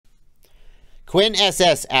Quinn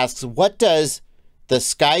SS asks, what does the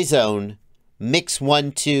Skyzone mix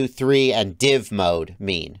 1, 2, 3 and div mode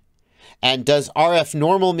mean? And does RF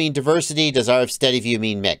normal mean diversity? Does RF Steadyview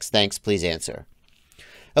mean mix? Thanks, please answer.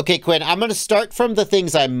 Okay, Quinn, I'm going to start from the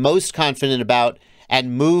things I'm most confident about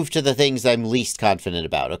and move to the things I'm least confident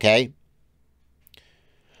about, okay?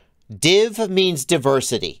 Div means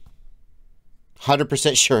diversity.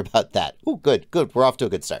 100% sure about that. Oh, good. We're off to a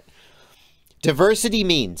good start. Diversity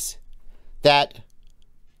means that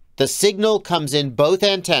the signal comes in both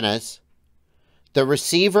antennas. The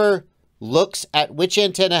receiver looks at which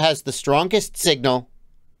antenna has the strongest signal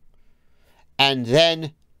and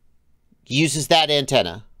then uses that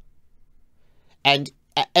antenna. And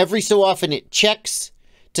every so often it checks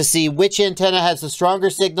to see which antenna has the stronger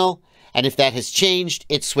signal, and if that has changed,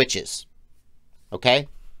 it switches. Okay?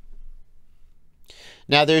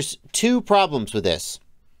 Now there's two problems with this.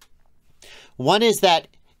 One is that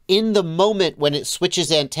in the moment when it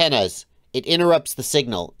switches antennas, it interrupts the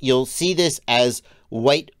signal. You'll see this as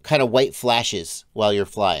kind of white flashes while you're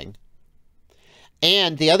flying.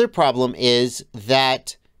 And the other problem is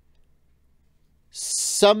that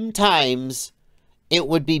sometimes it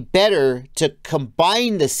would be better to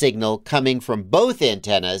combine the signal coming from both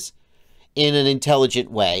antennas in an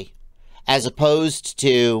intelligent way, as opposed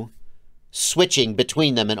to switching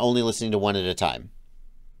between them and only listening to one at a time.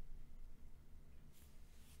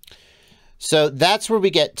 So that's where we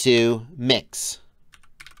get to mix.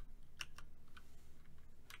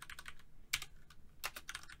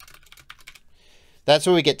 That's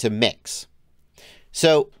where we get to mix.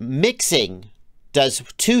 So mixing does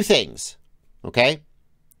two things, okay?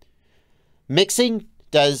 Mixing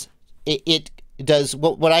does, it does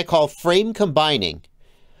what I call frame combining,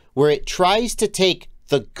 where it tries to take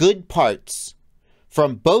the good parts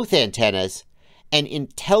from both antennas and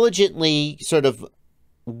intelligently sort of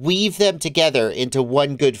weave them together into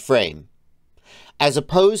one good frame, as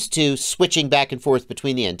opposed to switching back and forth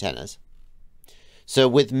between the antennas. So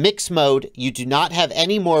with mix mode, you do not have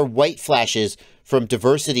any more white flashes from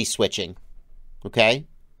diversity switching, okay?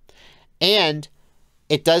 And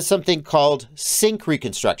it does something called sync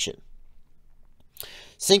reconstruction.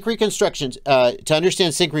 Sync reconstruction, to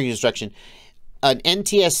understand sync reconstruction, an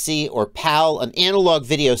NTSC or PAL, an analog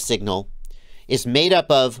video signal, is made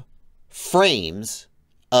up of frames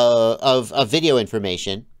of video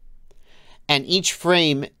information, and each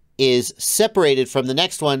frame is separated from the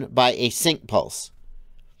next one by a sync pulse.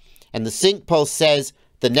 And the sync pulse says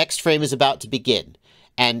the next frame is about to begin.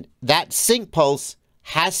 And that sync pulse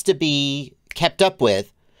has to be kept up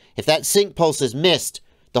with. If that sync pulse is missed,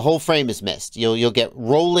 the whole frame is missed. You'll get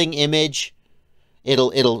rolling image.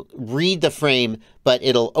 It'll read the frame, but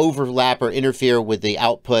it'll overlap or interfere with the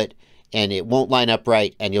output, and it won't line up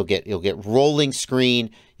right, and you'll get rolling screen,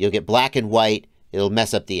 you'll get black and white, it'll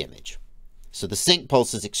mess up the image. So the sync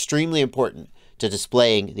pulse is extremely important to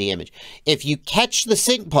displaying the image. If you catch the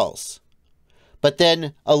sync pulse, but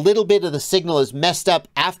then a little bit of the signal is messed up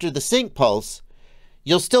after the sync pulse,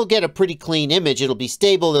 you'll still get a pretty clean image. It'll be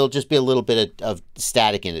stable, it'll just be a little bit of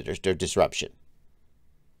static in it or disruption.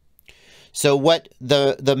 So what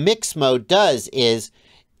the mix mode does is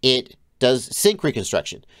it does sync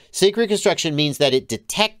reconstruction. Sync reconstruction means that it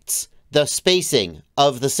detects the spacing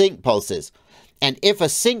of the sync pulses. And if a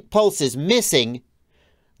sync pulse is missing,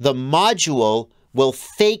 the module will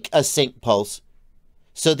fake a sync pulse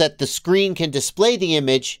so that the screen can display the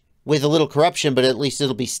image with a little corruption, but at least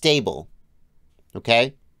it'll be stable.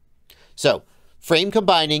 Okay? So, frame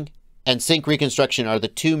combining and sync reconstruction are the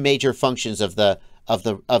two major functions of the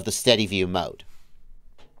Steadyview mode.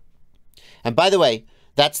 And by the way,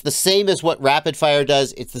 that's the same as what rapid fire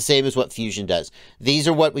does. It's the same as what fusion does. These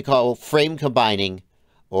are what we call frame combining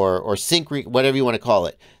or sync, whatever you want to call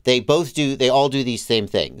it. They all do these same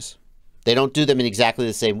things. They don't do them in exactly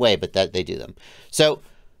the same way, but that they do them. So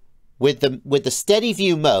with the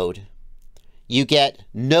Steadyview mode, you get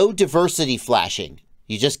no diversity flashing.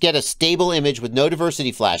 You just get a stable image with no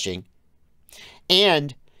diversity flashing.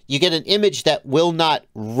 And you get an image that will not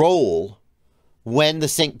roll when the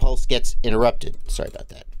sync pulse gets interrupted. Sorry about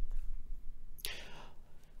that.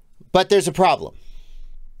 But there's a problem.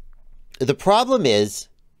 The problem is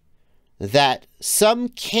that some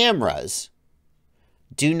cameras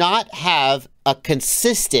do not have a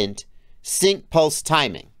consistent sync pulse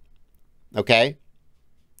timing. Okay?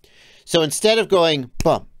 So instead of going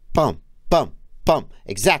bump, bump, bump, bump,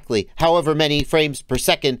 exactly however many frames per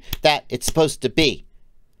second that it's supposed to be,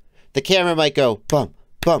 the camera might go bump,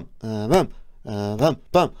 bump, bump,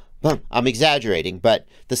 bump, bump, bump. I'm exaggerating, but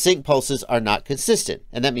the sync pulses are not consistent,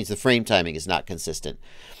 and that means the frame timing is not consistent.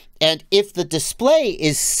 And if the display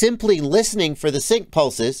is simply listening for the sync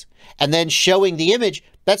pulses and then showing the image,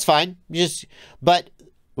 that's fine. But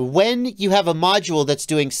when you have a module that's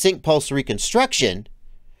doing sync pulse reconstruction,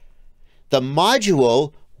 the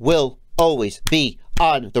module will always be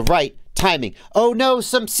on the right timing. Oh no,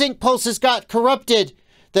 some sync pulses got corrupted.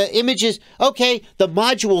 The images, okay, the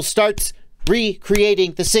module starts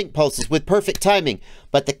recreating the sync pulses with perfect timing,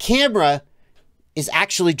 but the camera is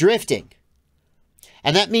actually drifting.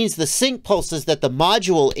 And that means the sync pulses that the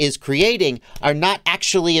module is creating are not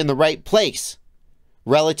actually in the right place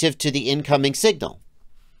relative to the incoming signal.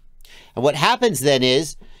 And what happens then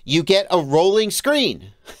is you get a rolling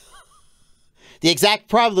screen. The exact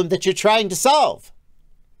problem that you're trying to solve.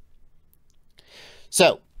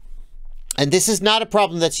 So, and this is not a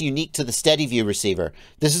problem that's unique to the Steadyview receiver.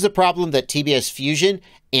 This is a problem that TBS Fusion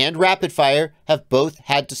and RapidFire have both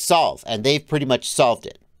had to solve, and they've pretty much solved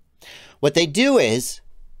it. What they do is,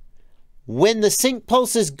 when the sync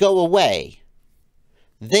pulses go away,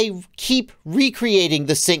 they keep recreating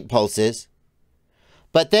the sync pulses,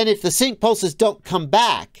 but then if the sync pulses don't come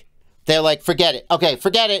back, they're like, forget it. Okay,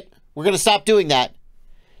 forget it. We're going to stop doing that.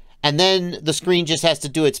 And then the screen just has to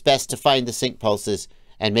do its best to find the sync pulses,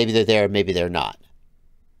 and maybe they're there, maybe they're not.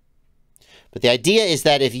 But the idea is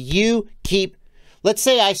that if you keep, let's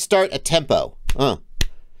say I start a tempo. Now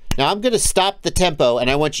I'm going to stop the tempo, and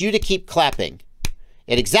I want you to keep clapping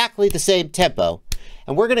at exactly the same tempo.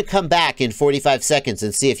 And we're going to come back in 45 seconds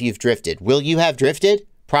and see if you've drifted. Will you have drifted?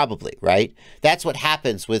 Probably, right? That's what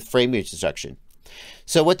happens with frame reconstruction.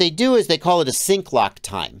 So what they do is they call it a sync lock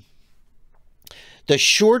time. The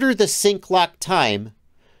shorter the sync lock time,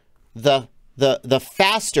 the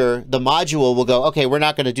faster the module will go, okay, we're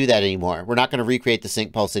not going to do that anymore. We're not going to recreate the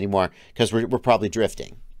sync pulse anymore because we're probably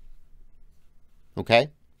drifting. Okay?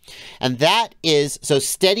 And that is, so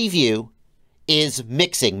Steadyview is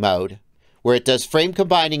mixing mode, where it does frame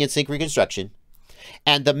combining and sync reconstruction.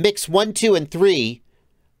 And the mix 1, 2, and 3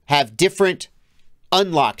 have different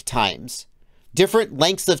unlock times, different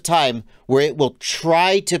lengths of time where it will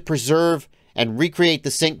try to preserve and recreate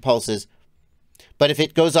the sync pulses. But if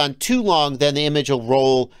it goes on too long, then the image will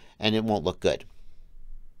roll and it won't look good.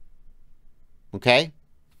 Okay?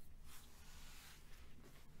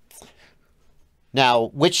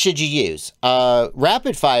 Now, which should you use?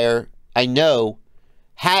 RapidFire, I know,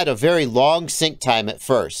 had a very long sync time at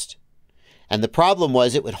first. And the problem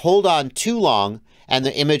was it would hold on too long and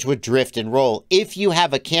the image would drift and roll if you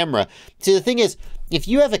have a camera. See, the thing is, if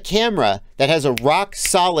you have a camera that has a rock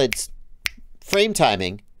solid frame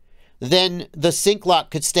timing, then the sync lock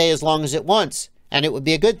could stay as long as it wants, and it would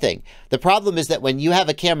be a good thing. The problem is that when you have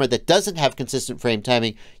a camera that doesn't have consistent frame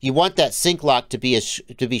timing, you want that sync lock to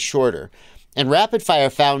be shorter. And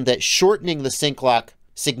RapidFire found that shortening the sync lock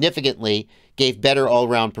significantly gave better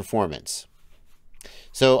all-around performance.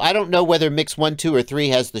 So I don't know whether mix 1, 2, or 3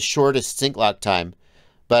 has the shortest sync lock time,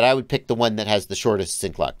 but I would pick the one that has the shortest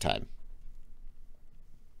sync lock time.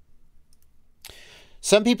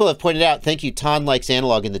 Some people have pointed out, thank you, Ton Likes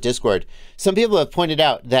Analog in the Discord. Some people have pointed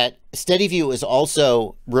out that Steadyview is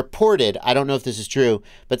also reported, I don't know if this is true,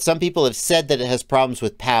 but some people have said that it has problems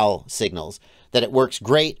with PAL signals, that it works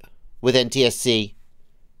great with NTSC,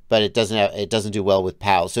 but it doesn't do well with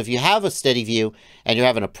PAL. So if you have a Steadyview and you're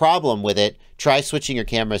having a problem with it, try switching your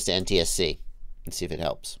cameras to NTSC and see if it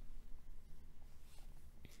helps.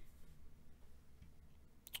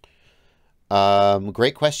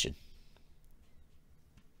 Great question.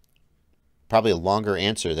 Probably a longer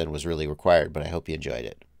answer than was really required, but I hope you enjoyed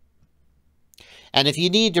it. And if you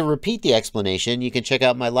need to repeat the explanation, you can check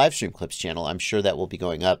out my live stream clips channel. I'm sure that will be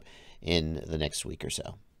going up in the next week or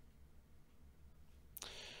so.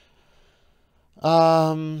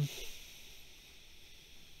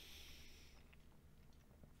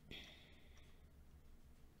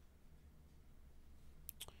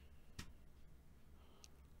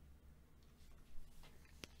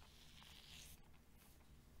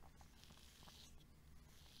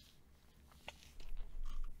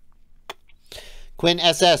 Quinn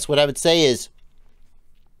SS, what I would say is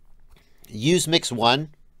use mix 1,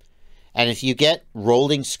 and if you get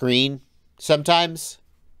rolling screen sometimes,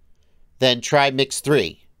 then try mix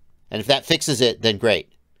 3. And if that fixes it, then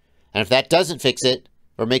great. And if that doesn't fix it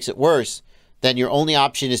or makes it worse, then your only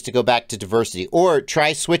option is to go back to diversity, or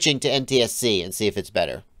try switching to NTSC and see if it's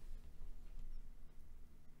better.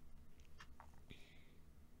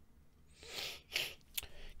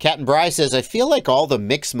 Cat and Bry says, I feel like all the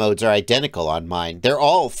mix modes are identical on mine. They're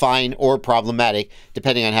all fine or problematic,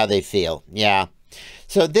 depending on how they feel. Yeah.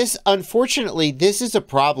 So this, unfortunately, this is a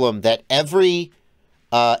problem that every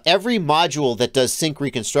every module that does sync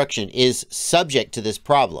reconstruction is subject to this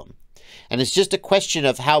problem. And it's just a question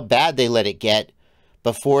of how bad they let it get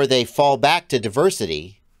before they fall back to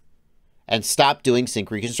diversity and stop doing sync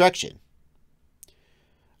reconstruction.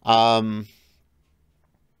 But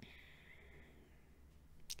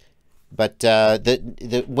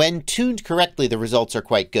when tuned correctly, the results are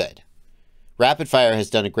quite good. Rapid Fire has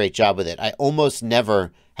done a great job with it. I almost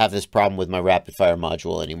never have this problem with my Rapid Fire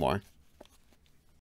module anymore.